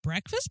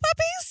breakfast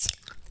puppies?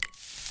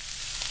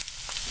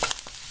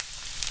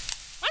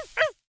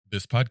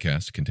 This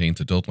podcast contains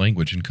adult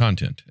language and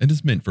content and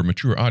is meant for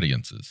mature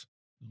audiences.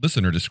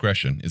 Listener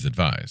discretion is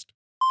advised.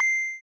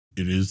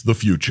 It is the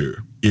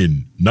future.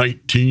 In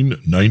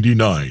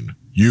 1999,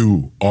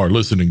 you are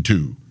listening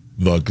to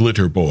The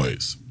Glitter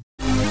Boys.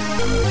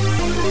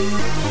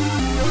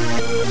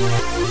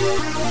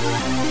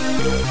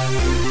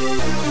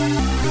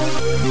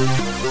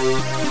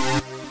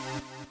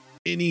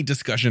 Any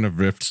discussion of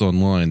Rifts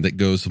Online that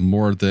goes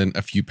more than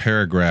a few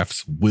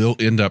paragraphs will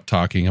end up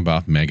talking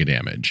about mega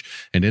damage.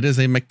 And it is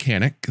a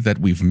mechanic that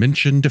we've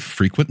mentioned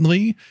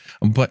frequently,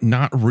 but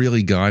not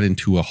really got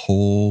into a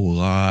whole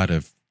lot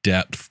of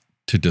depth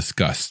to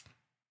discuss.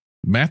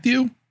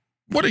 Matthew,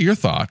 what are your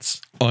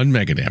thoughts on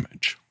mega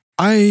damage?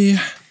 I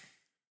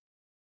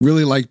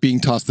really like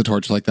being tossed the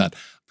torch like that.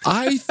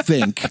 I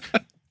think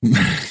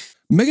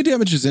mega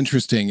damage is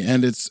interesting,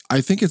 and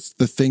I think it's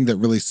the thing that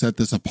really set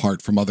this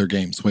apart from other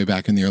games way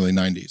back in the early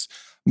 90s.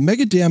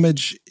 Mega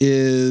damage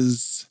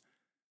is,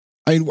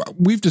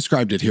 we've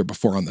described it here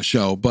before on the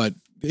show, but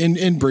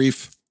in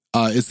brief,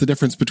 it's the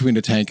difference between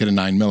a tank and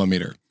a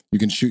 9mm. You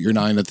can shoot your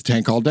 9 at the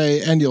tank all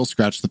day, and you'll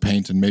scratch the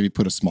paint and maybe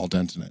put a small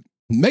dent in it.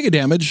 Mega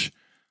damage,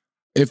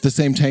 if the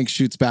same tank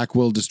shoots back,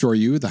 will destroy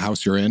you, the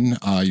house you're in,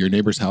 your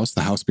neighbor's house,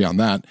 the house beyond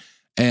that.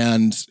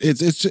 And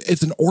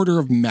it's an order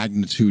of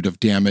magnitude of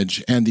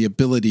damage and the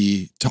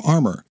ability to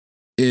armor.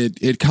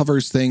 It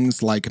covers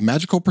things like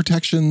magical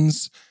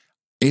protections,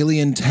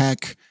 alien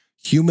tech,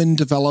 human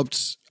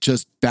developed,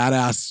 just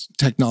badass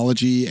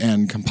technology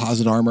and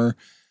composite armor.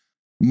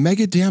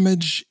 Mega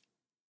damage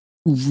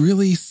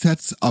really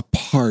sets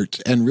apart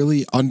and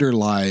really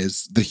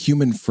underlies the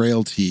human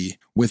frailty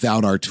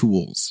without our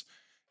tools.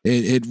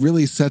 It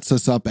really sets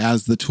us up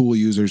as the tool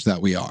users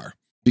that we are,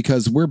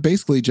 because we're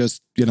basically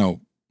just,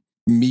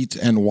 meat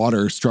and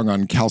water strung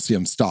on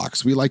calcium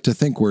stalks. We like to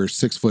think we're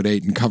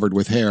 6'8" and covered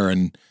with hair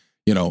and,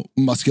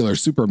 muscular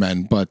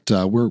supermen, but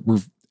we're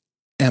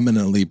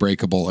eminently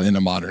breakable in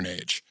a modern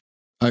age.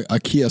 A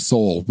Kia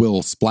Soul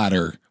will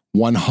splatter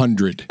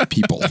 100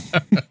 people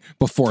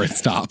before it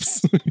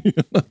stops.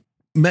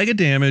 Mega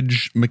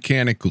damage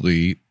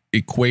mechanically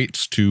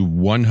equates to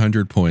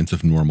 100 points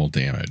of normal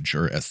damage,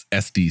 or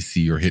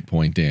SDC, or hit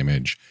point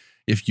damage.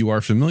 If you are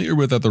familiar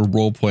with other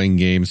role-playing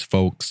games,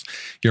 folks,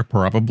 you're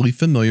probably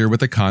familiar with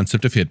the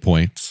concept of hit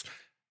points.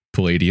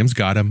 Palladium's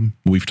got them.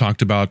 We've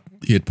talked about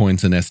hit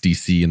points and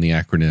SDC in the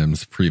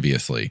acronyms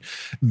previously.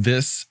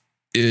 This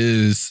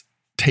is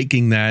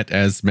taking that,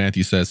 as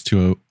Matthew says,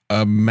 to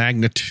a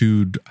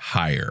magnitude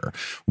higher,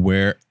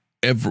 where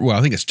I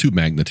think it's 2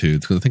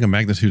 magnitudes, because I think a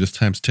magnitude is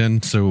times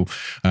 10. So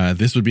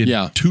this would be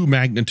 2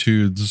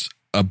 magnitudes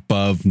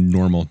above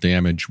normal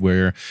damage,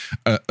 where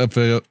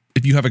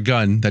if you have a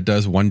gun that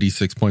does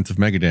 1d6 points of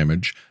mega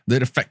damage,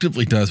 that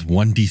effectively does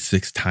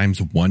 1d6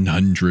 times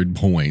 100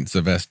 points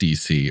of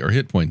SDC, or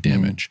hit point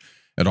damage.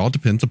 It all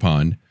depends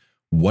upon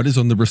what is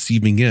on the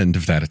receiving end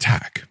of that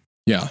attack.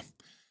 Yeah.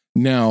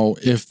 Now,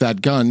 if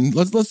that gun,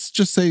 let's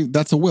just say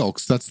that's a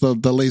Wilkes, that's the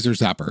laser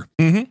zapper.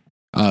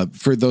 Mm-hmm.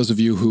 For those of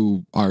you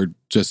who are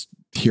just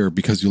here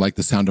because you like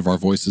the sound of our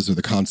voices or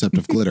the concept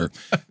of glitter,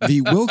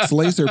 the Wilkes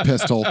laser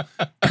pistol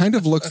kind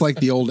of looks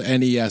like the old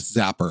NES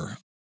zapper.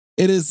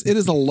 It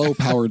is a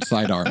low-powered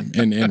sidearm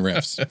in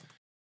Rifts.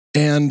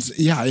 And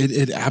yeah,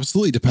 it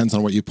absolutely depends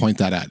on what you point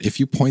that at. If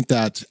you point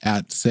that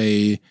at,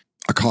 say,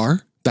 a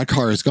car, that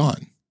car is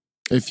gone.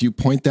 If you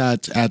point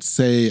that at,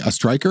 say, a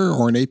Striker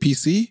or an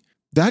APC,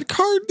 that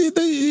car,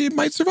 it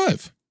might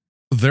survive.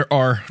 There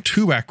are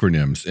 2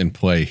 acronyms in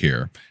play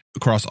here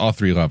across all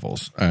 3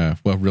 levels.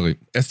 Really,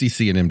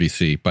 SDC and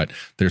MDC, but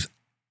there's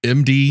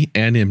MD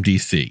and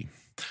MDC.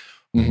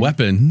 Mm-hmm.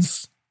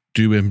 Weapons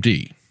do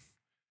MD.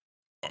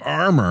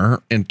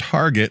 Armor and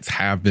targets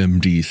have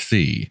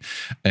MDC.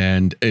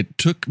 And it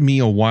took me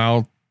a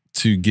while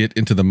to get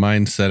into the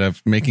mindset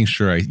of making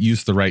sure I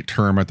use the right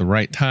term at the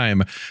right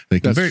time.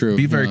 They can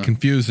be very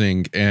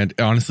confusing. And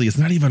honestly, it's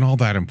not even all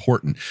that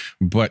important.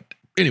 But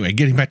anyway,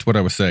 getting back to what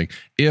I was saying,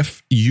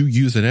 if you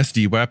use an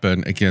SD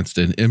weapon against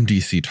an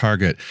MDC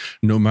target,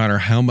 no matter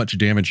how much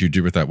damage you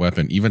do with that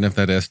weapon, even if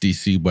that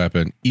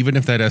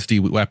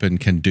SD weapon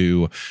can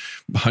do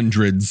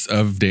hundreds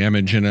of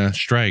damage in a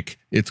strike,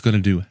 it's going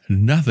to do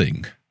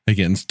nothing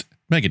against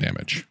mega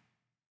damage.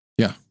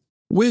 Yeah.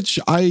 Which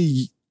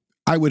I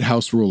would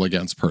house rule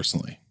against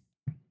personally.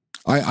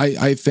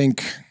 I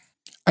think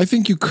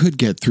you could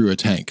get through a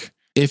tank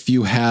if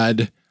you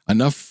had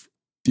enough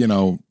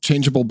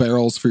changeable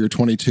barrels for your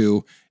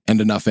 22 and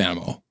enough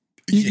ammo.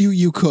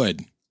 You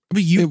could. I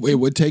mean, it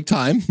would take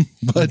time,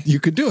 but you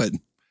could do it.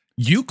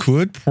 You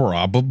could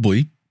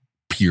probably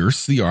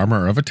pierce the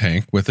armor of a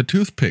tank with a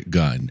toothpick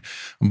gun,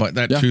 but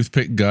that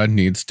toothpick gun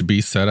needs to be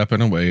set up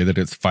in a way that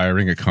it's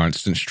firing a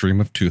constant stream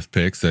of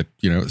toothpicks at,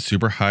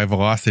 super high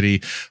velocity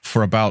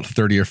for about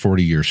 30 or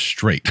 40 years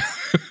straight.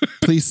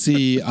 Please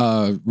see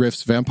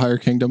Rift's Vampire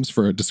Kingdoms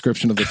for a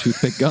description of the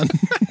toothpick gun.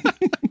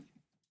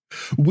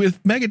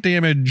 With mega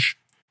damage,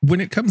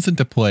 when it comes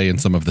into play in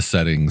some of the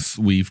settings,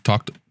 we've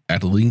talked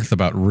at length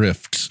about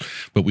rifts,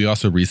 but we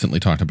also recently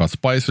talked about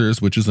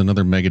splicers, which is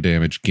another Mega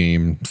Damage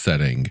game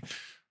setting.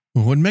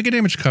 When Mega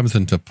Damage comes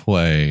into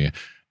play,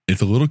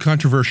 it's a little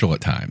controversial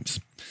at times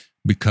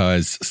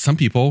because some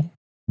people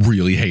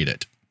really hate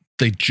it.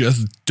 They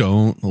just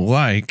don't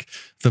like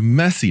the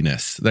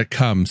messiness that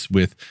comes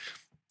with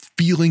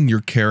feeling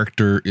your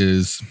character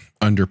is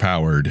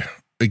underpowered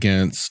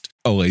against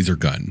a laser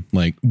gun.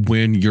 Like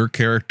when your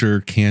character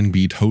can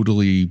be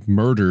totally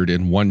murdered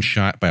in one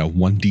shot by a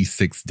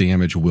 1d6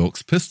 damage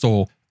Wilkes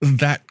pistol,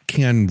 that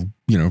can,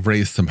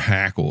 raise some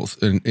hackles.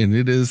 And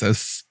it is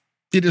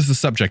the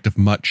subject of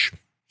much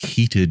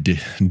heated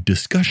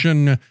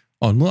discussion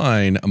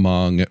online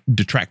among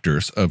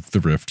detractors of the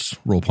Rift's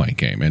role-playing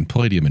game and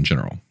Palladium in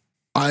general.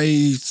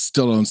 I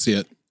still don't see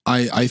it.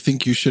 I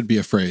think you should be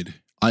afraid.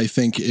 I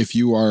think if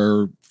you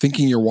are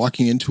thinking you're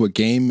walking into a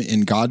game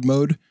in God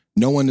mode,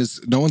 no one's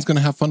going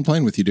to have fun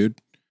playing with you, dude.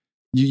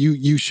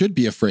 You should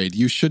be afraid.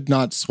 You should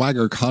not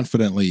swagger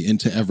confidently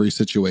into every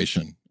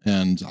situation.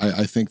 And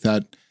I think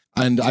that,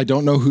 and I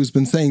don't know who's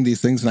been saying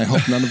these things, and I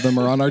hope none of them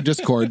are on our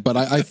Discord, but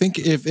I think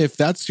if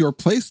that's your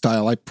play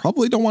style, I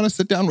probably don't want to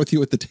sit down with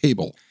you at the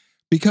table,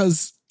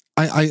 because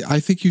I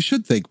think you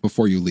should think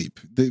before you leap.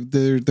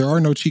 There are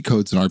no cheat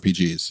codes in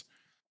RPGs.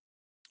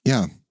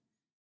 Yeah.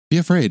 Be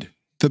afraid.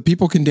 The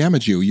people can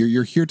damage you.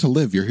 You're here to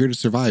live. You're here to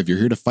survive. You're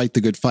here to fight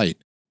the good fight.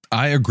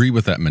 I agree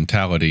with that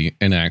mentality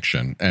in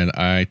action, and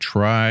I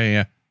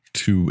try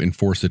to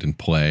enforce it in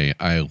play.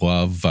 I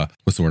love,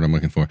 what's the word I'm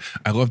looking for?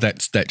 I love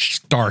that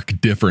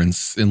stark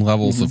difference in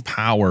levels of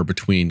power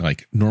between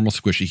like normal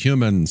squishy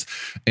humans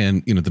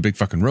and, the big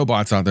fucking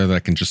robots out there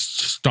that can just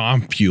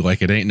stomp you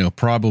like it ain't no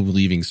problem,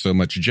 leaving so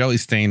much jelly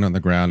stain on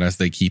the ground as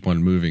they keep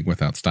on moving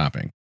without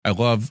stopping. I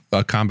love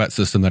a combat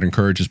system that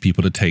encourages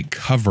people to take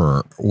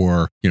cover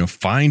or,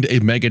 find a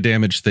mega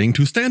damage thing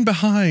to stand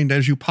behind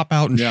as you pop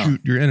out and shoot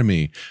your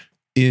enemy.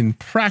 In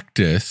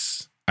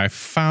practice, I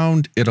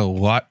found it a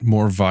lot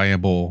more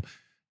viable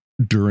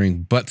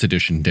during Butts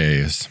Edition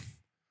days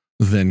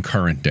than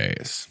current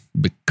days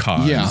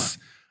because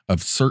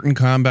of certain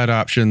combat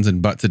options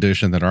in Butts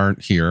Edition that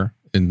aren't here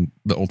in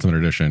the Ultimate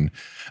Edition.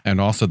 And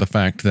also the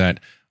fact that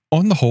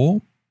on the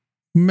whole,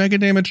 Mega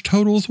Damage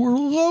totals were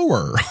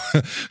lower.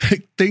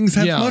 Things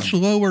have much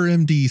lower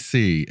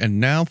MDC. And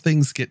now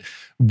things get,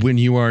 when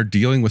you are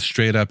dealing with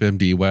straight up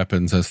MD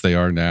weapons as they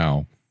are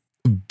now,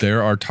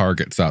 there are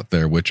targets out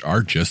there which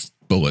are just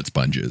bullet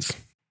sponges.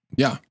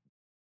 Yeah.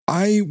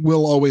 I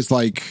will always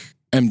like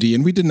MD,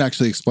 and we didn't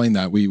actually explain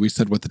that. We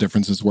said what the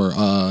differences were.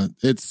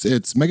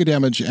 It's Mega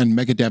Damage and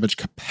Mega Damage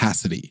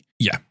capacity.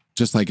 Yeah.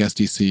 Just like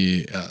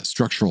SDC,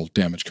 structural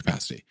damage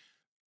capacity.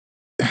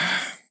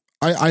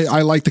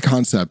 I like the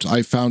concept.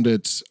 I found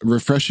it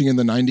refreshing in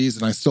the 90s,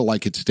 and I still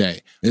like it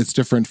today. It's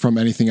different from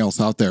anything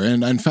else out there.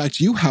 And in fact,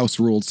 you house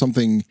ruled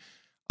something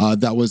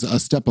that was a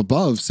step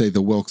above, say,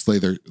 the Wilkes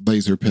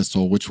laser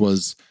pistol, which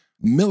was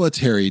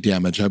military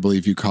damage, I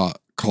believe you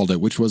called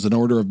it, which was an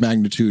order of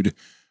magnitude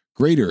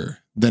greater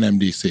than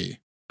MDC.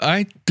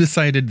 I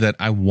decided that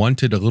I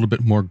wanted a little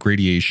bit more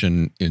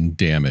gradation in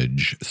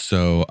damage,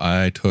 so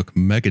I took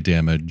Mega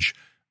Damage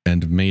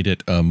and made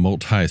it a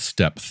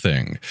multi-step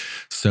thing.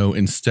 So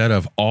instead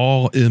of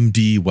all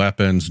MD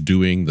weapons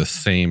doing the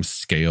same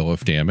scale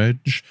of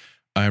damage,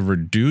 I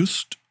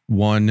reduced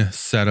one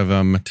set of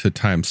them to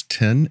times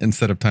 10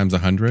 instead of times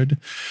 100,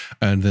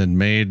 and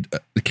then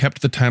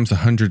kept the times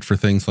 100 for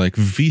things like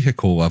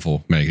vehicle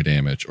level mega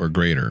damage or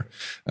greater.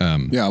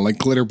 Like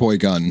Glitter Boy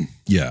gun.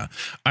 Yeah.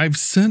 I've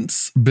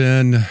since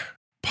been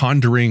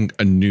pondering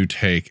a new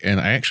take, and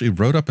I actually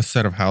wrote up a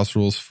set of house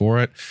rules for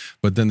it,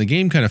 but then the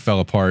game kind of fell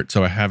apart,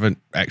 so I haven't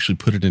actually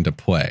put it into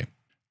play.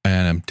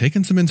 And I'm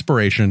taking some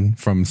inspiration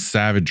from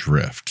Savage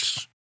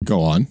Rifts.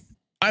 Go on.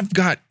 I've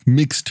got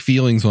mixed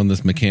feelings on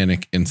this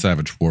mechanic in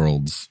Savage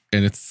Worlds,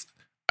 and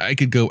I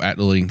could go at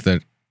length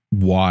at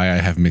why I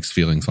have mixed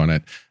feelings on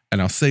it,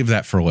 and I'll save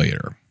that for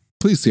later.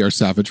 Please see our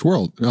Savage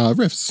World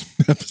Rifts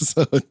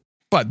episode.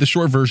 But the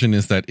short version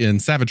is that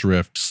in Savage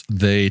Rifts,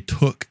 they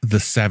took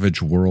the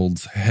Savage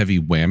Worlds heavy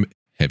weapons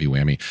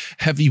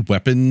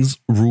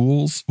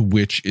rules,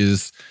 which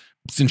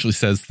essentially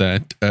says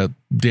that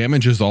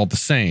damage is all the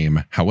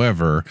same.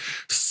 However,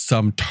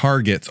 some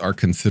targets are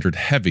considered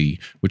heavy,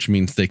 which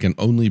means they can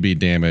only be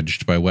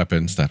damaged by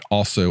weapons that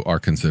also are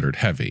considered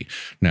heavy.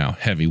 Now,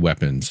 heavy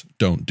weapons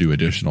don't do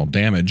additional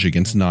damage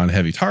against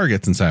non-heavy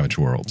targets in Savage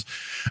Worlds.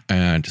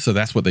 And so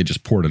that's what they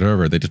just ported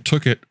over. They just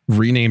took it,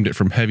 renamed it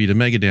from heavy to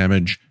mega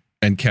damage,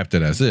 and kept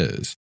it as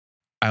is.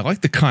 I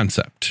like the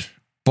concept,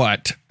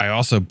 but I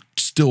also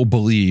still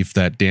believe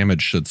that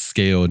damage should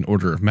scale in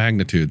order of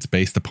magnitudes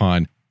based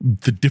upon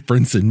the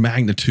difference in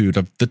magnitude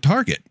of the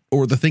target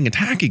or the thing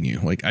attacking you.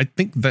 Like, I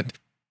think that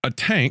a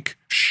tank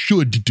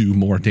should do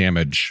more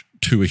damage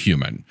to a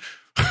human.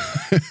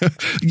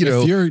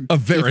 If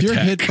you're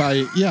hit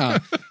by,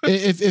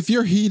 if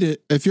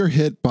you're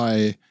hit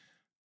by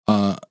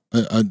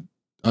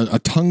a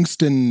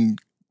tungsten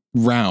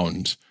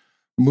round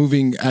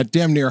moving at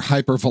damn near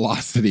hyper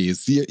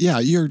velocities,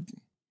 you're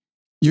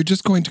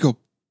just going to go.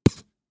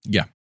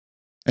 Yeah.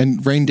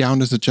 and rain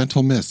down as a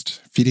gentle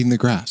mist, feeding the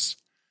grass.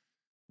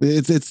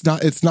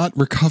 It's not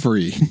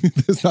recovery.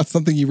 It's not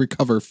something you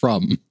recover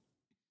from.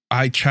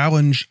 I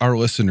challenge our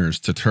listeners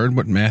to turn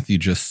what Matthew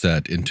just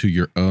said into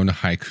your own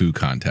haiku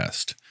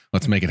contest.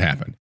 Let's make it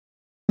happen.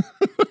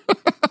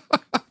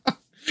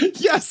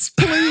 Yes,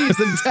 please.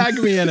 And tag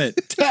me in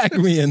it. Tag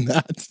me in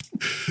that.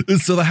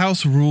 So the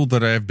house rule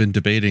that I've been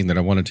debating that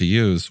I wanted to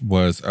use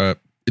was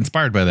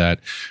inspired by that,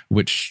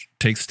 which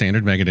takes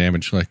standard mega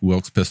damage like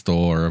Wilkes pistol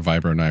or a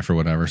vibro knife or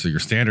whatever. So your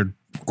standard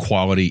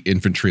quality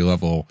infantry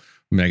level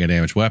mega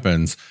damage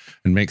weapons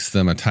and makes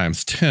them a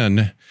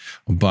 ×10.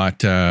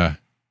 But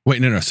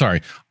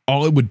sorry.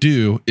 All it would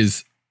do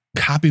is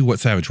copy what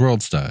Savage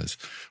Worlds does,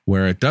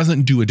 where it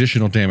doesn't do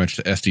additional damage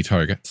to SD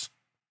targets.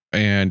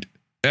 And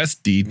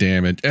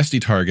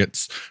SD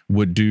targets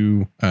would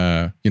do,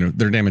 their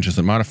damage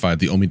isn't modified.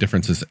 The only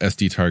difference is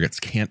SD targets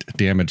can't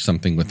damage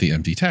something with the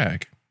MD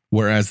tag.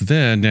 Whereas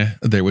then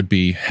there would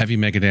be heavy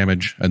mega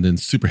damage and then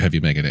super heavy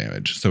mega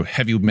damage. So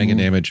heavy mega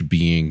damage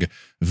being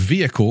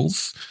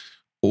vehicles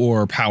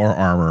or power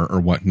armor or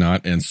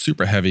whatnot, and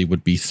super heavy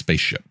would be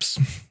spaceships.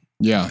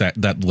 Yeah.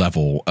 That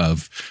level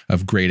of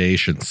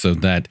gradation, so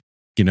that,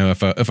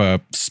 if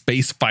a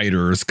space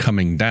fighter is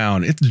coming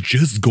down, it's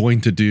just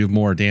going to do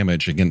more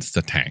damage against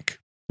a tank.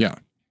 Yeah.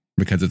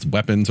 Because its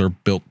weapons are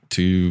built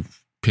to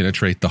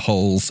penetrate the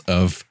hulls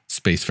of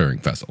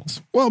spacefaring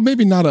vessels. Well,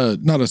 maybe not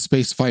a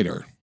space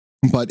fighter,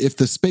 but if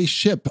the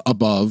spaceship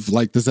above,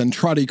 like the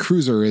Zentradi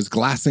cruiser, is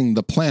glassing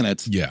the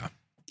planet, yeah,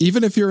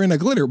 even if you're in a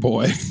glitter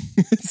boy,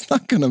 it's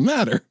not going to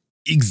matter.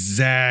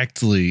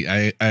 Exactly.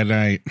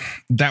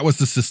 That was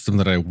the system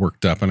that I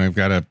worked up, and I've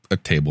got a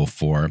table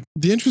for.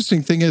 The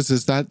interesting thing is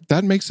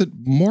that makes it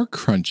more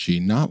crunchy,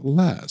 not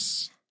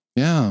less.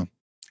 Yeah.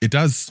 It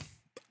does.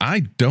 I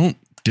don't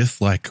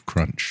dislike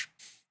crunch.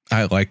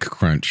 I like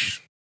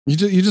crunch. You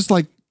just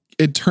like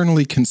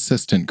eternally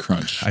consistent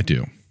crunch. I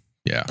do.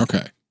 Yeah.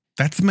 Okay.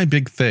 That's my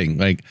big thing.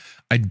 Like,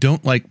 I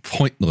don't like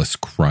pointless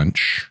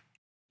crunch.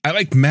 I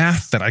like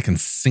math that I can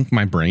sink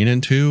my brain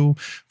into,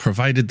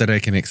 provided that I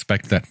can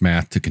expect that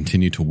math to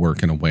continue to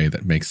work in a way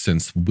that makes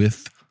sense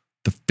with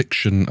the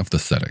fiction of the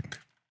setting.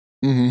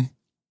 Mm-hmm.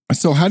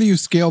 So how do you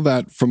scale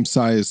that from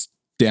size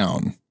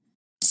down?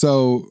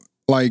 So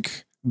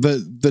like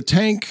the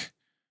tank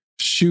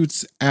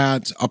shoots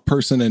at a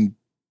person in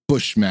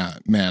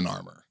Bushman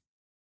armor.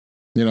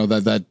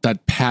 That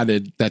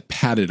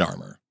padded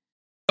armor.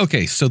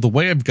 Okay, so the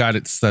way I've got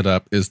it set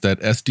up is that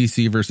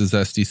SDC versus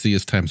SDC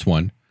is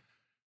 ×1.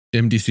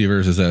 MDC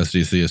versus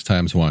SDC is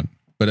 ×1,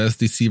 but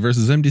SDC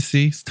versus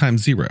MDC is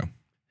 ×0.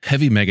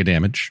 Heavy mega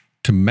damage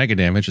to mega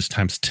damage is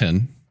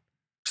 ×10.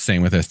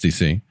 Same with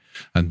SDC.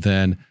 And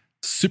then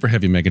super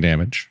heavy mega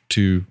damage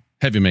to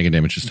heavy mega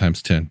damage is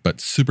 ×10, but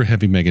super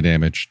heavy mega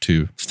damage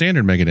to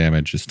standard mega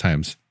damage is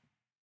 ×100.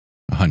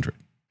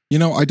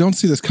 I don't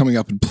see this coming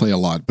up in play a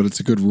lot, but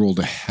it's a good rule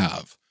to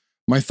have.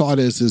 My thought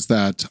is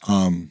that,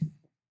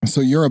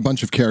 so you're a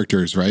bunch of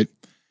characters, right?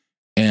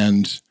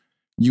 And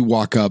you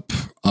walk up,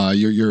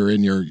 you're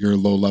in your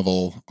low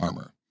level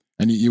armor,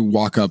 and you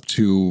walk up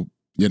to,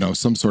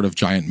 some sort of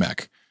giant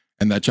mech,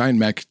 and that giant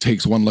mech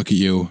takes one look at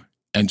you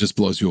and just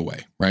blows you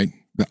away, right?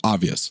 The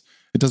obvious.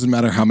 It doesn't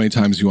matter how many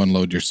times you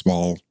unload your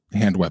small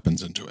hand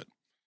weapons into it.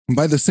 And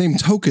by the same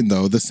token,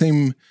 though, the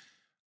same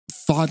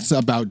thoughts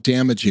about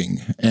damaging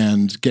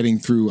and getting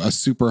through a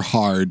super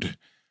hard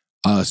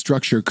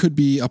structure could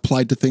be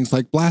applied to things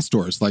like blast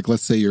doors. Like,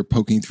 let's say you're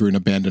poking through an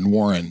abandoned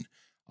warren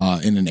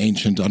in an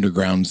ancient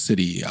underground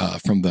city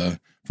from the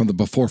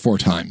before 4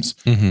 times,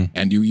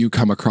 and you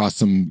come across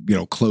some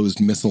closed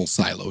missile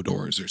silo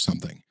doors or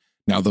something.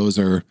 Now those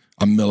are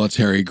a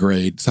military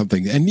grade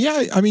something, and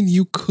yeah, I mean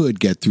you could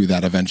get through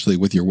that eventually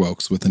with your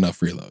Wokes with enough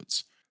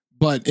reloads.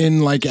 But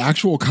in like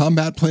actual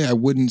combat play, I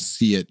wouldn't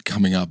see it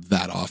coming up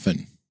that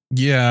often.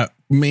 Yeah,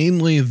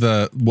 mainly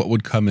what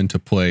would come into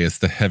play is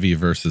the heavy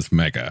versus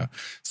mega,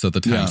 so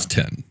the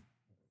 ×10.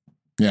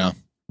 Yeah.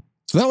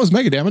 So that was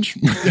mega damage.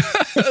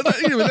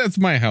 That's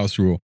my house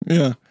rule.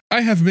 Yeah.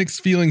 I have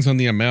mixed feelings on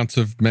the amounts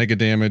of mega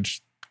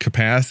damage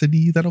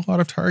capacity that a lot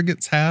of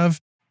targets have,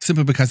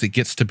 simply because it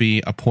gets to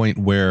be a point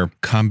where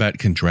combat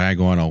can drag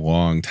on a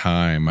long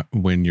time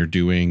when you're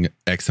doing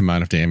X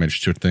amount of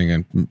damage to a thing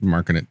and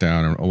marking it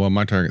down. And, well,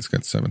 my target's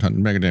got 700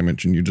 mega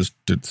damage and you just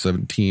did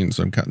 17,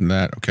 so I'm cutting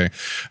that. Okay.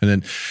 And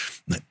then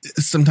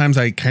sometimes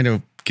I kind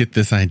of get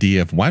this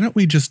idea of, why don't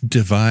we just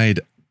divide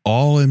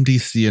all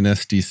MDC and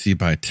SDC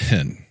by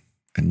 10?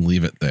 And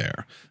leave it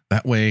there.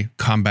 That way,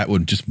 combat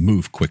would just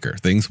move quicker.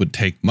 Things would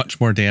take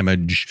much more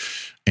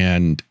damage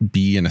and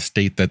be in a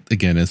state that,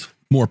 again, is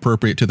more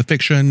appropriate to the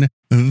fiction.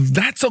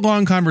 That's a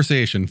long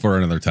conversation for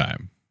another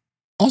time.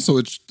 Also,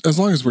 as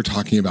long as we're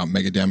talking about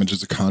mega damage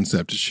as a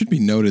concept, it should be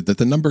noted that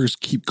the numbers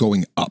keep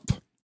going up.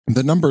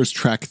 The numbers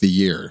track the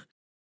year.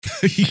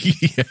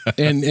 Yeah.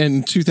 And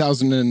in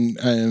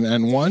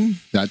 2001,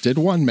 that did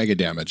 1 mega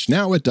damage.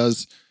 Now it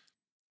does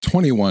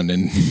 21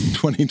 in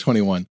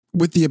 2021.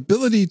 With the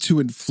ability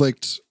to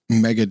inflict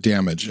mega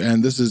damage,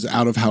 and this is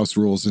out of house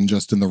rules and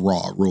just in the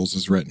raw rules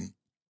as written,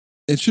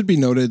 it should be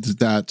noted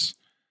that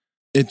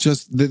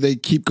they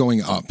keep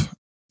going up.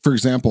 For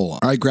example,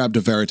 I grabbed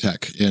a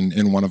Veritech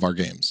in one of our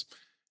games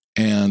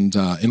and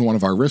in one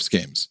of our Rifts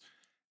games.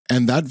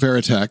 And that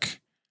Veritech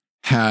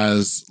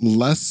has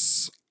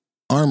less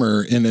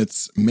armor in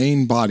its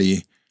main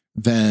body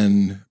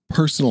than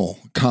personal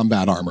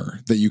combat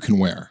armor that you can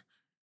wear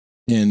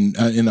in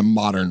a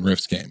modern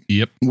Rifts game.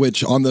 Yep.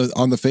 Which on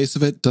the face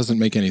of it doesn't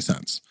make any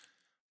sense.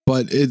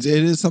 But it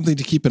is something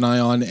to keep an eye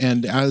on.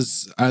 And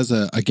as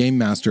a game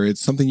master,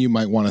 it's something you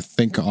might want to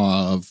think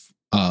of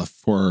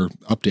for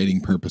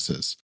updating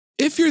purposes.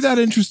 If you're that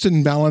interested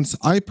in balance,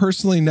 I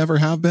personally never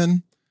have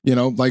been. You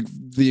know, like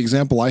the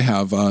example I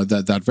have,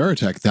 that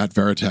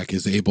Veritech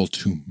is able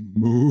to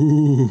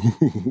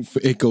move.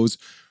 It goes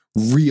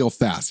real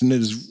fast and it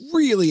is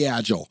really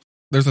agile.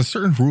 There's a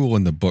certain rule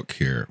in the book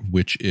here,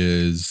 which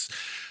is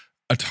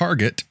a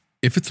target,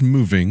 if it's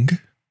moving,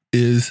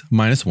 is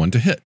 -1 to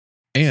hit.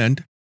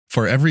 And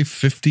for every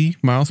 50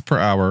 miles per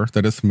hour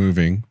that it's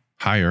moving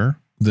higher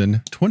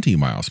than 20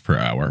 miles per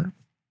hour,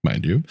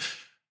 mind you,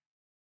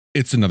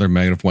 it's another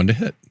 -1 to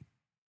hit.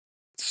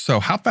 So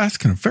how fast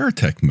can a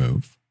Veritech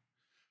move?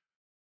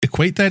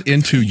 Equate that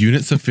into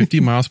units of 50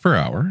 miles per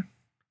hour,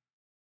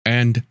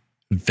 and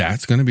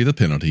that's going to be the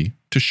penalty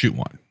to shoot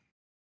one.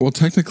 Well,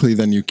 technically,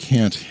 then you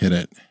can't hit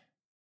it,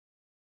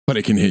 but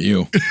it can hit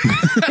you.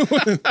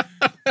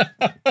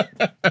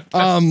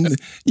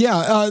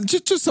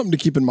 Just something to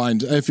keep in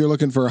mind. If you're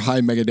looking for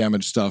high mega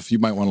damage stuff, you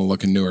might want to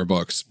look in newer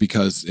books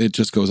because it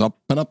just goes up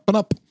and up and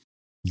up.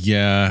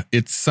 Yeah,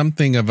 it's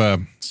something of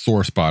a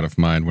sore spot of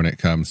mine when it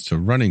comes to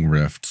running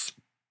Rifts,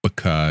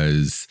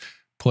 because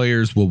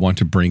players will want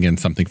to bring in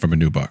something from a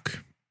new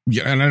book.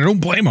 Yeah, and I don't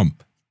blame them.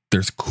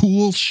 There's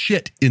cool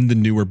shit in the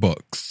newer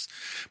books,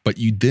 but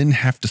you then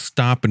have to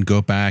stop and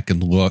go back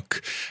and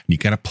look. And you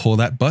got to pull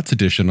that Butts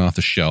edition off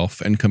the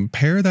shelf and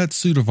compare that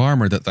suit of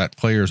armor that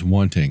player's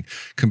wanting.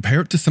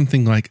 Compare it to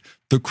something like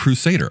the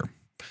Crusader,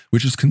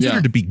 which is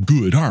considered to be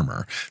good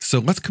armor. So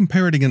let's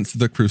compare it against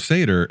the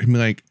Crusader and be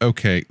like,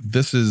 okay,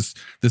 this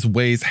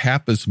weighs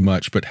half as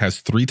much, but has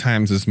 3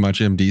 times as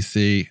much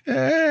MDC.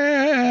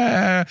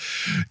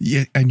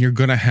 Yeah, and you're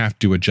going to have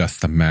to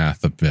adjust the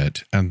math a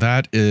bit. And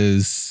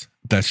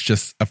that's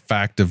just a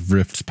fact of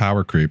Rift's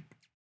power creep.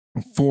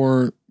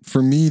 For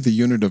me, the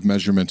unit of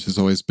measurement has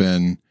always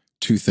been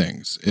 2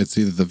 things. It's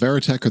either the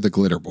Veritech or the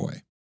Glitter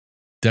Boy.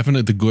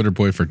 Definitely the Glitter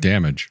Boy for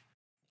damage.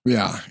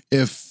 Yeah.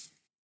 If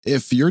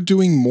you're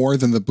doing more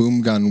than the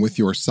boom gun with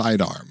your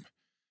sidearm,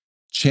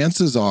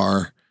 chances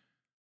are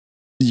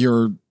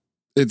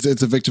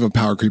it's a victim of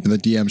power creep, and the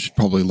DM should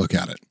probably look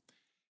at it.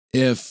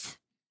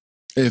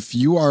 If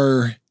you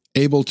are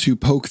able to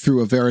poke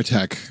through a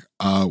Veritech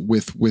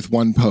with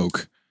 1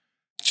 poke,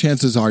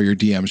 chances are your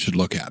DM should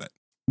look at it.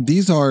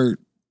 These are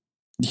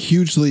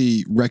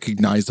hugely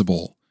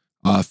recognizable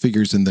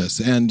figures in this,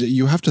 and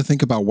you have to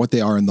think about what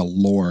they are in the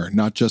lore,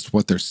 not just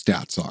what their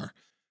stats are.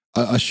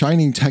 A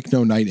shining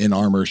Techno Knight in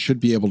armor should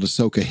be able to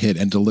soak a hit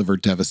and deliver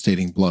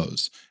devastating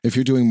blows. If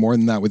you're doing more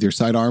than that with your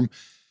sidearm,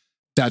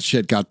 that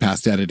shit got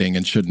past editing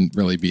and shouldn't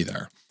really be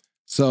there.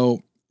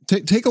 So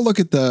take a look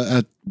at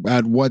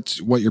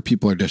what your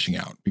people are dishing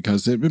out,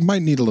 because it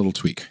might need a little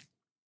tweak.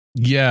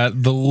 Yeah,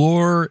 the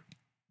lore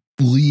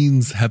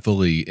leans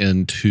heavily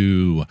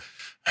into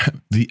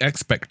the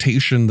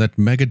expectation that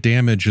mega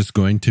damage is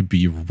going to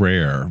be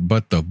rare,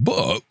 but the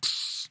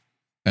books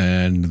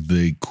and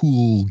the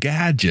cool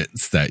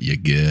gadgets that you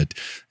get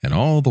and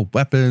all the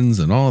weapons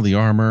and all the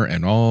armor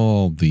and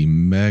all the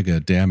mega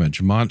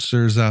damage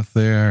monsters out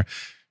there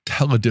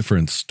tell a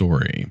different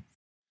story.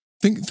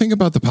 Think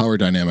about the power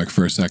dynamic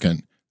for a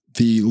second.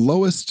 The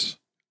lowest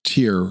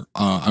tier,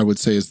 I would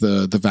say, is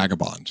the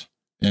Vagabond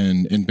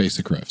in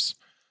basic Rifts,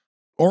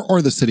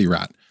 or the City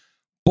Rat.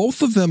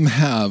 Both of them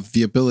have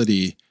the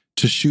ability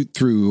to shoot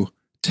through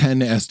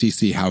 10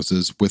 SDC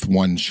houses with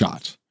 1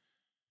 shot.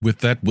 With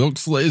that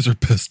Wilkes laser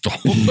pistol.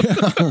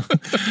 Yeah.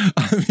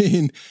 I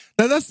mean,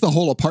 that's the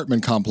whole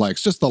apartment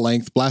complex, just the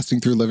length,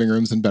 blasting through living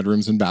rooms and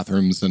bedrooms and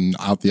bathrooms and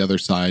out the other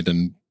side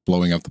and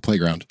blowing up the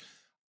playground.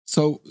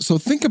 So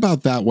think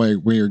about that way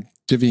where you're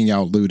divvying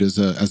out loot as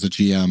a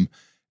GM,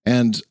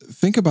 and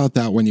think about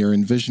that when you're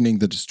envisioning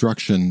the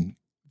destruction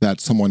that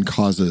someone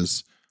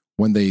causes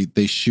when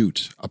they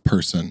shoot a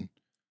person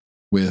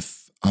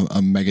with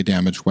a mega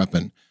damage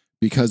weapon,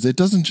 because it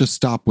doesn't just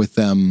stop with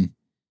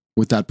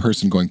that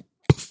person going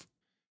poof.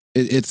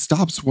 It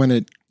stops when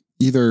it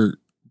either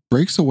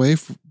breaks away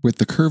with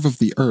the curve of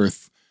the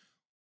earth,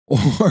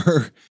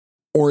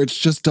 or it's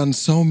just done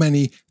so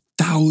many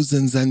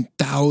thousands and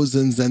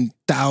thousands and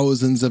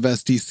thousands of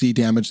SDC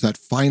damage that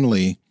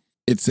finally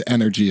its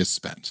energy is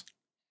spent.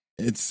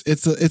 It's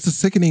a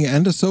sickening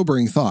and a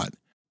sobering thought.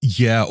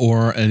 Yeah,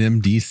 or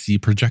an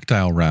MDC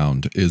projectile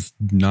round is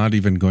not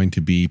even going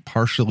to be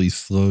partially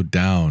slowed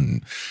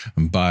down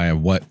by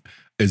what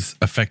is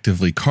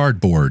effectively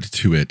cardboard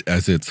to it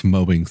as it's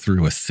mowing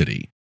through a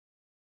city.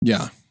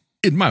 Yeah.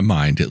 In my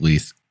mind, at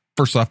least.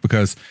 First off,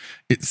 because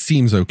it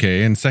seems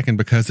okay, and second,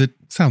 because it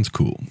sounds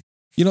cool.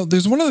 You know,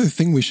 there's one other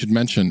thing we should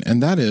mention,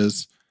 and that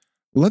is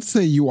let's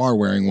say you are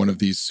wearing one of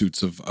these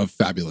suits of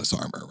fabulous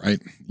armor, right?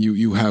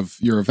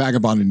 You're a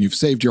vagabond and you've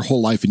saved your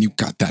whole life and you've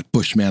got that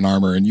Bushman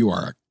armor and you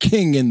are a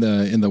king in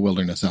the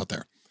wilderness out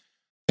there.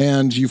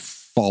 And you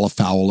fall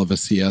afoul of a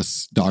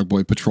CS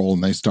Dogboy patrol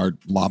and they start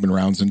lobbing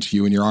rounds into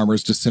you and your armor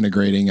is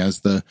disintegrating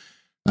as the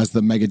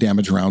mega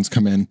damage rounds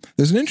come in.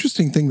 There's an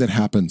interesting thing that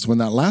happens when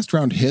that last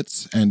round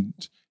hits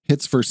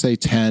for say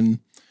 10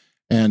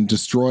 and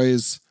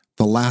destroys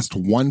the last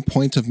 1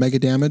 point of mega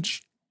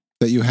damage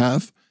that you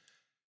have.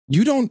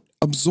 You don't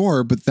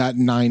absorb that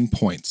 9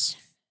 points.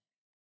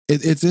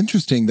 It's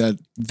interesting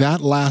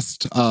that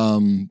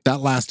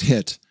last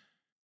hit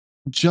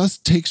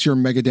just takes your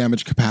mega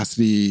damage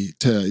capacity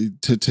to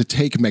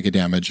take mega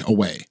damage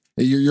away.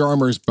 Your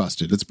armor is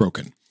busted. It's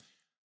broken.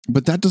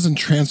 But that doesn't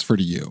transfer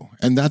to you.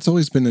 And that's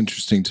always been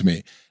interesting to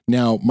me.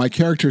 Now, my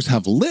characters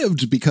have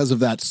lived because of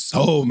that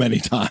so many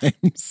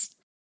times.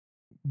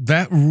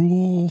 That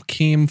rule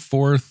came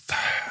forth.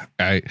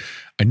 I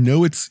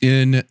know it's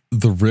in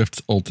the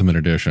Rift Ultimate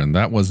Edition.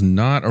 That was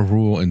not a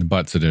rule in the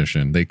Butts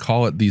Edition. They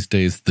call it these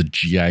days the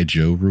G.I.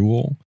 Joe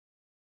rule.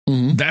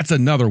 Mm-hmm. That's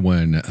another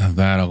one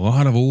that a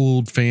lot of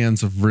old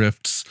fans of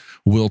Rifts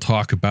will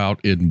talk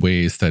about in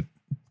ways that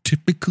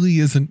typically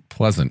isn't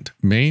pleasant.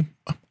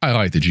 I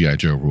like the G.I.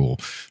 Joe rule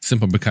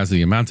simply because of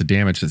the amount of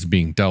damage that's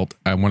being dealt.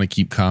 I want to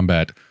keep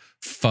combat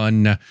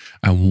fun.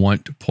 I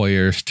want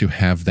players to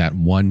have that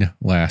one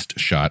last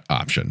shot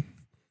option.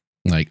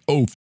 Like,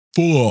 oh,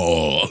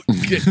 fuck,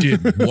 it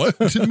did what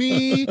to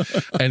me?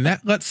 And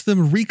that lets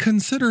them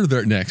reconsider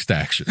their next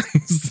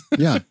actions.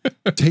 Yeah,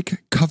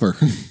 take cover.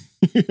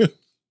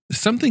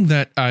 Something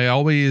that I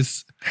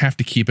always have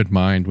to keep in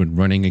mind when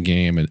running a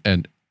game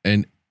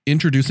and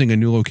introducing a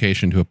new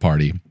location to a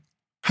party.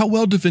 How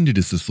well defended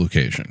is this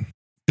location?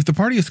 If the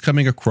party is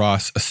coming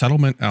across a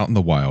settlement out in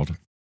the wild,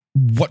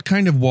 what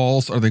kind of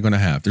walls are they going to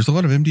have? There's a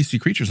lot of MDC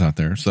creatures out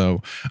there.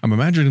 So I'm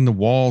imagining the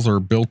walls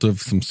are built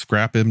of some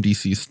scrap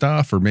MDC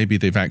stuff, or maybe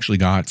they've actually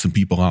got some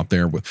people out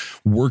there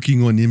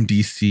working on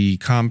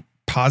MDC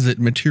composite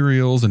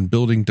materials and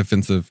building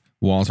defensive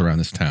walls around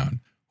this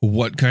town.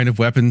 What kind of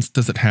weapons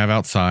does it have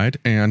outside?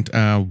 And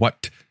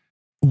what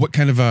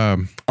kind of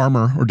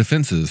armor or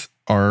defenses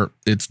are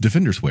its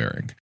defenders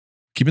wearing?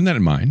 Keeping that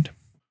in mind,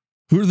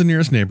 who are the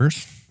nearest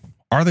neighbors?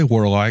 Are they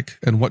warlike?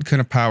 And what kind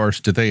of powers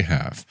do they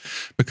have?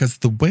 Because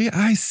the way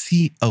I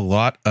see a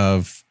lot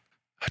of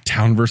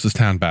town versus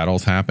town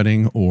battles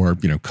happening, or,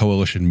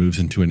 coalition moves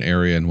into an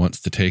area and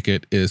wants to take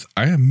it, is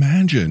I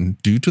imagine,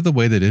 due to the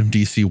way that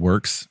MDC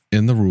works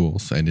in the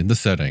rules and in the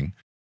setting,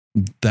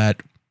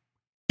 that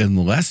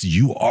unless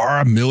you are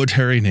a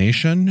military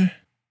nation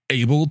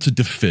able to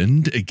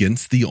defend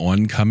against the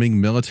oncoming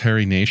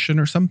military nation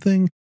or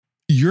something,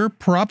 you're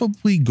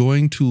probably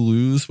going to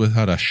lose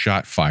without a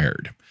shot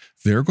fired.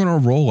 They're going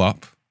to roll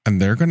up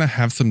and they're going to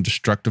have some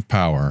destructive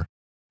power.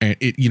 And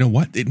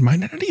it might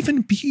not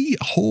even be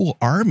a whole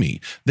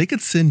army. They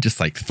could send just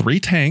like 3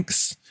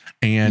 tanks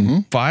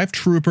and 5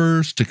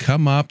 troopers to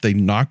come up. They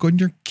knock on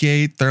your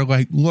gate. They're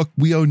like, look,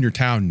 we own your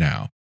town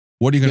now.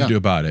 What are you going to do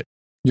about it?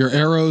 Your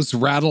arrows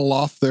rattle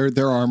off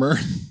their armor.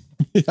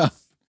 Yeah.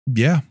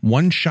 Yeah.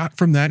 One shot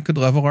from that could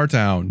level our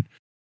town.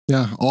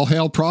 Yeah. All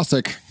hail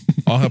Prossic.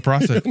 All hail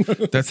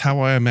Prossic. That's how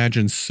I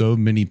imagine so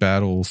many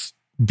battles,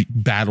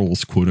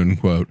 quote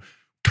unquote,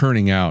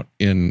 turning out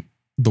in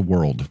the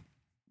world.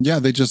 Yeah.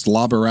 They just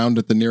lob around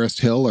at the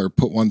nearest hill or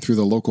put one through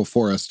the local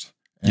forest.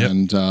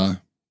 And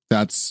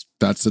that's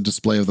a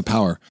display of the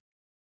power.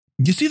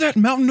 You see that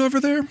mountain over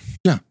there?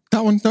 Yeah.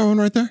 That one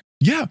right there.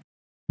 Yeah.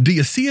 Do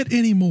you see it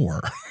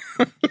anymore?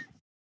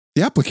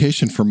 The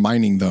application for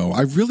mining, though,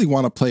 I really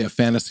want to play a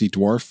fantasy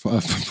dwarf,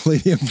 a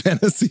Palladium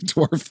fantasy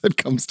dwarf that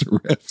comes to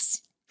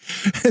Rifts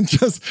and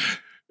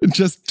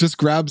just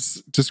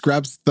grabs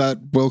that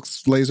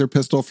Wilkes laser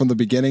pistol from the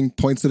beginning,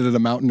 points it at a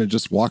mountain, and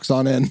just walks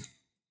on in.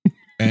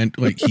 And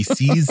like he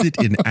sees it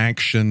in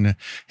action,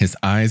 his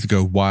eyes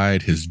go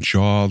wide, his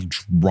jaw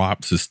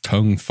drops, his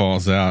tongue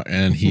falls out,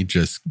 and he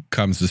just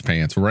comes his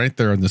pants right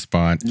there on the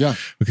spot. Yeah.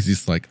 Because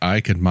he's like,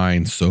 I could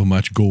mine so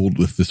much gold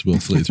with this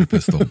Wilkes laser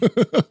pistol.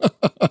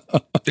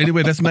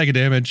 Anyway, that's mega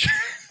damage.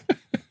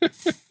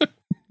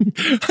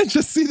 I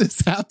just see this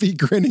happy,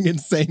 grinning,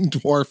 insane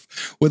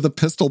dwarf with a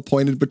pistol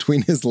pointed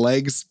between his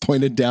legs,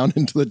 pointed down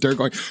into the dirt,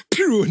 going,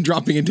 pew, and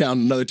dropping it down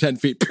another 10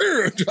 feet,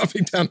 pew, and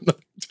dropping down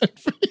another 10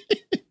 feet.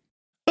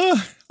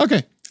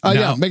 Okay.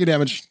 Yeah, mega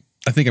damage.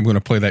 I think I'm going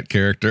to play that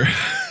character.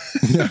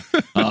 Yeah.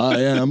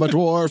 I am a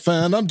dwarf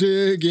and I'm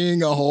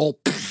digging a hole.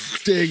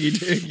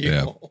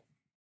 Diggy hole.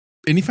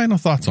 Any final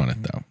thoughts on it,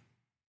 though?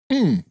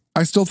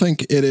 I still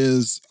think it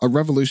is a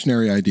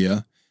revolutionary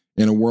idea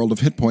in a world of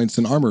hit points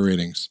and armor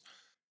ratings.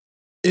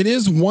 It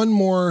is one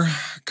more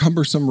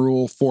cumbersome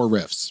rule for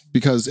Rifts,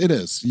 because it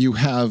is. You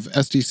have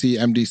SDC,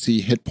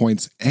 MDC, hit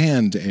points,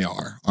 and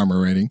AR,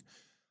 armor rating.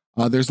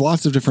 There's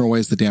lots of different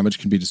ways the damage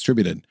can be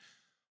distributed.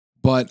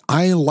 But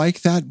I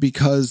like that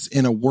because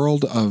in a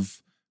world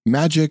of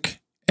magic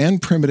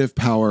and primitive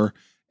power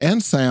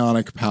and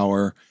psionic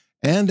power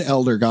and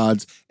elder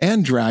gods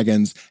and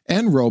dragons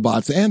and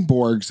robots and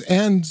Borgs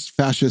and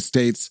fascist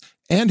states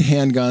and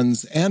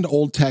handguns and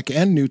old tech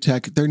and new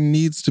tech. There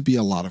needs to be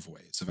a lot of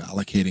ways of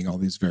allocating all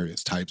these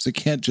various types. It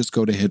can't just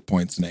go to hit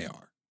points and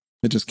AR.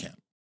 It just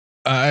can't.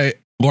 I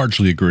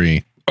largely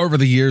agree. Over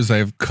the years,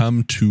 I've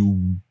come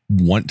to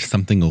want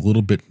something a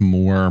little bit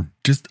more,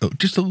 just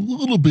a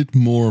little bit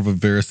more of a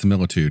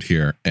verisimilitude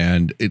here.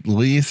 And at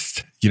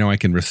least, I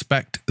can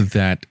respect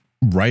that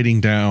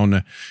writing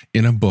down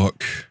in a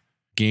book,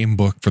 game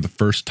book for the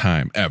first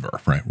time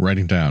ever, right?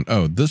 Writing down,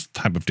 oh, this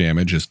type of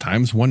damage is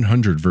times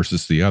 100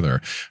 versus the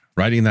other.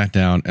 Writing that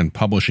down and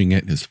publishing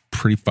it is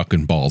pretty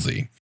fucking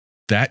ballsy.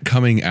 That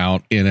coming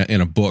out in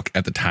a book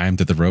at the time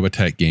that the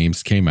Robotech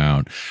games came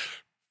out,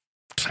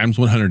 times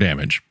 100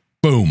 damage.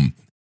 Boom.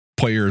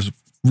 Players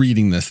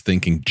reading this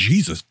thinking,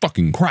 Jesus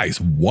fucking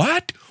Christ,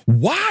 what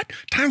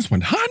times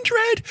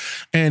 100?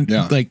 And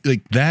like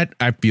that,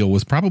 I feel,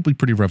 was probably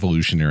pretty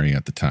revolutionary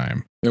at the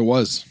time. It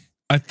was.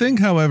 I think,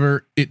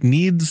 however, it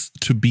needs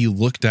to be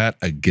looked at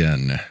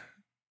again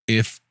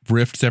if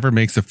Rifts ever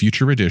makes a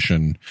future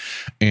edition,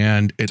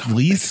 and at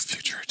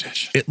least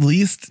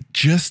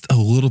just a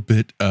little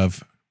bit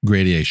of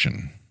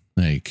gradation,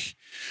 like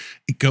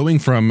going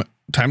from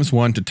times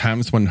 1 to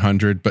times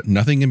 100, but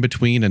nothing in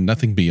between and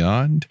nothing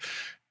beyond.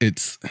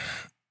 It's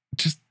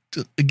just,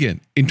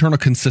 again, internal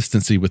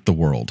consistency with the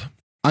world.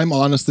 I'm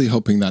honestly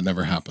hoping that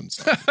never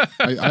happens.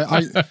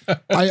 I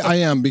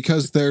am,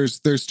 because there's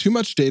too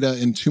much data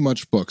in too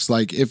much books.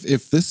 Like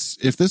if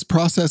this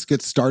process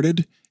gets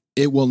started,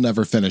 it will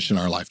never finish in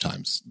our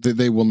lifetimes.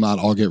 They will not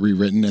all get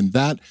rewritten, and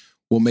that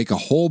will make a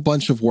whole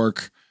bunch of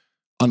work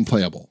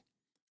unplayable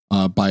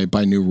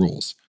by new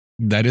rules.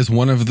 That is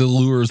one of the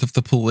lures of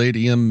the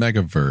Palladium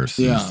Megaverse.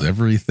 Yeah.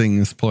 Everything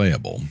is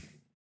playable.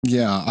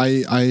 Yeah,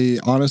 I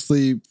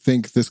honestly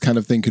think this kind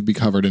of thing could be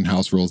covered in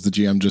house rules. The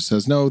GM just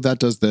says, no, that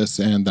does this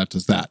and that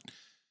does that.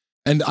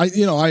 And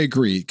I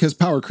agree, because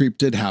power creep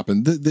did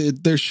happen.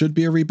 There should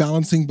be a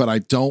rebalancing, but I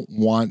don't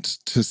want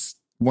to.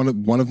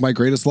 One of my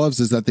greatest loves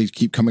is that they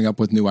keep coming up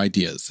with new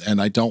ideas,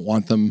 and I don't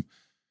want them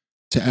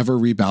to ever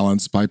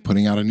rebalance by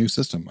putting out a new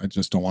system. I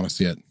just don't want to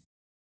see it.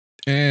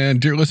 And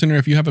dear listener,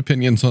 if you have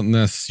opinions on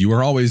this, you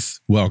are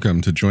always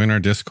welcome to join our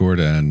Discord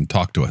and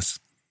talk to us.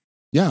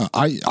 Yeah,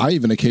 I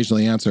even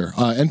occasionally answer.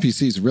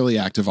 NPC's really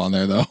active on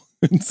there, though.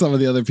 And some of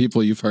the other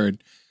people you've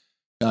heard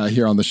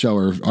here on the show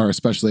are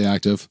especially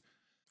active.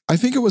 I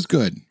think it was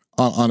good,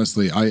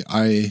 honestly.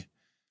 I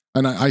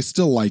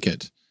still like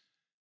it.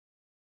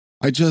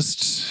 I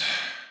just,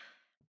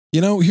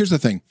 here's the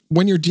thing.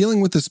 When you're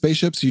dealing with the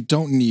spaceships, you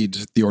don't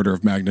need the order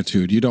of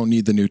magnitude. You don't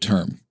need the new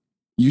term.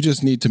 You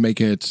just need to make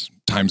it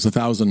times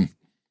 1,000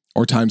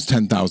 or times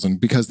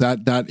 10,000, because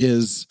that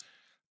is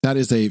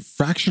a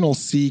fractional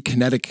C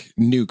kinetic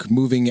nuke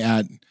moving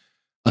at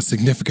a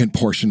significant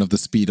portion of the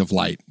speed of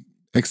light,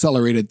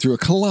 accelerated through a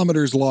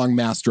kilometers-long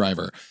mass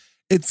driver.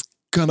 It's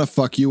gonna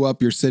fuck you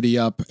up, your city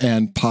up,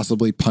 and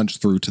possibly punch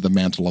through to the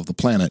mantle of the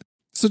planet.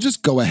 So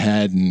just go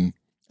ahead and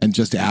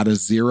just add a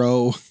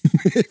 0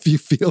 if you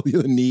feel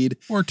the need.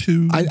 Or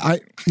 2. I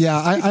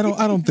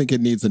don't think it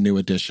needs a new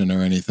edition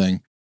or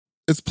anything.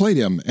 It's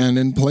Palladium, and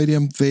in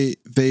Palladium,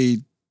 they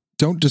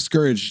don't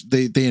discourage,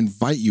 they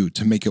invite you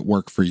to make it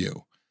work for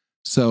you.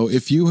 So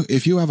if you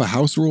have a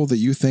house rule that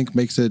you think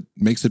makes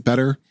it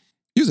better,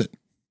 use it.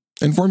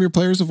 Inform your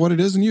players of what it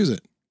is and use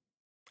it.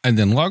 And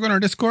then log on our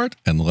Discord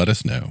and let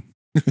us know.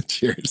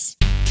 Cheers.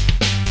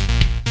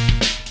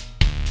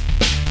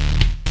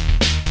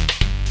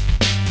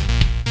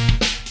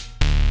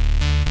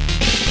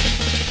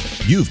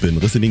 You've been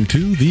listening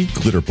to The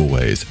Glitter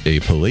Boys, a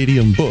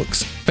Palladium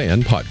Books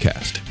fan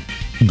podcast.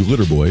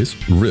 Glitter Boys,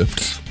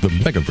 Rifts, the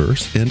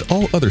Megaverse, and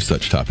all other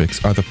such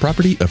topics are the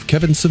property of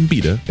Kevin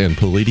Simbita and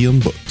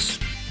Palladium Books.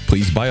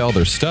 Please buy all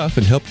their stuff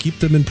and help keep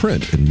them in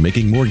print and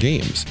making more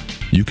games.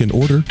 You can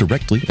order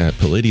directly at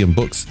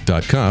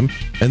palladiumbooks.com,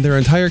 and their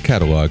entire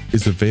catalog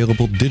is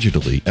available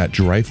digitally at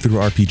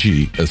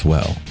DriveThruRPG as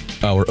well.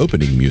 Our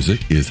opening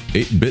music is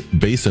 8-Bit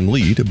Bass and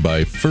Lead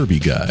by Furby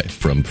Guy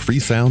from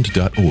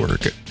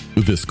freesound.org.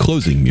 This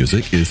closing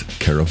music is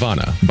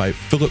Caravana by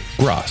Philip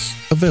Gross,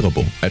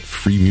 available at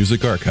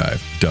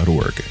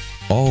freemusicarchive.org.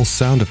 All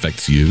sound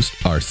effects used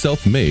are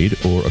self-made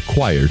or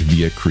acquired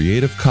via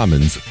Creative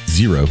Commons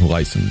 0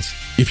 license.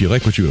 If you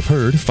like what you have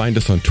heard, find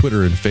us on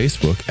Twitter and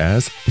Facebook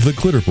as The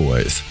Glitter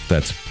Boys.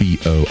 That's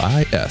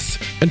BOIS.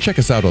 And check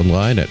us out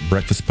online at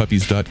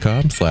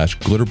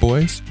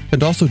breakfastpuppies.com/glitterboys.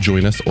 And also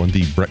join us on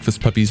the Breakfast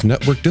Puppies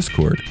Network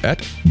Discord at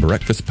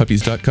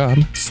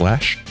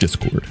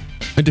breakfastpuppies.com/discord.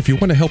 And if you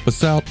want to help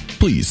us out,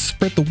 please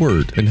spread the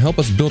word and help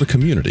us build a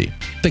community.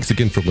 Thanks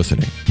again for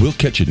listening. We'll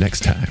catch you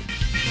next time.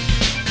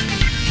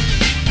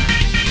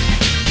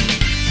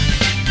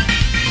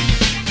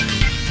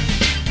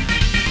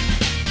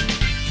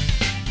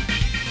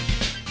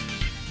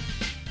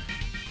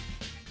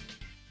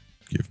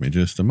 Give me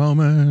just a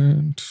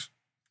moment.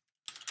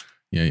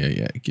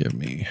 Yeah. Give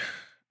me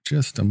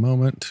just a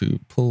moment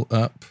to pull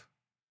up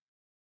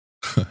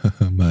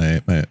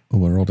my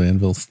World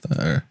Anvil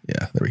star.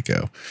 Yeah, there we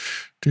go.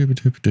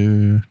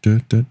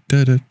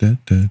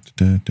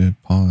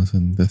 Pause,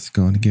 and this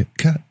going to get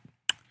cut.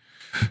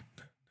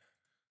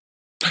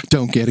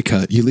 Don't get a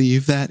cut. You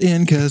leave that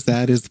in because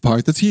that is the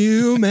part that's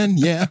human.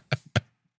 Yeah.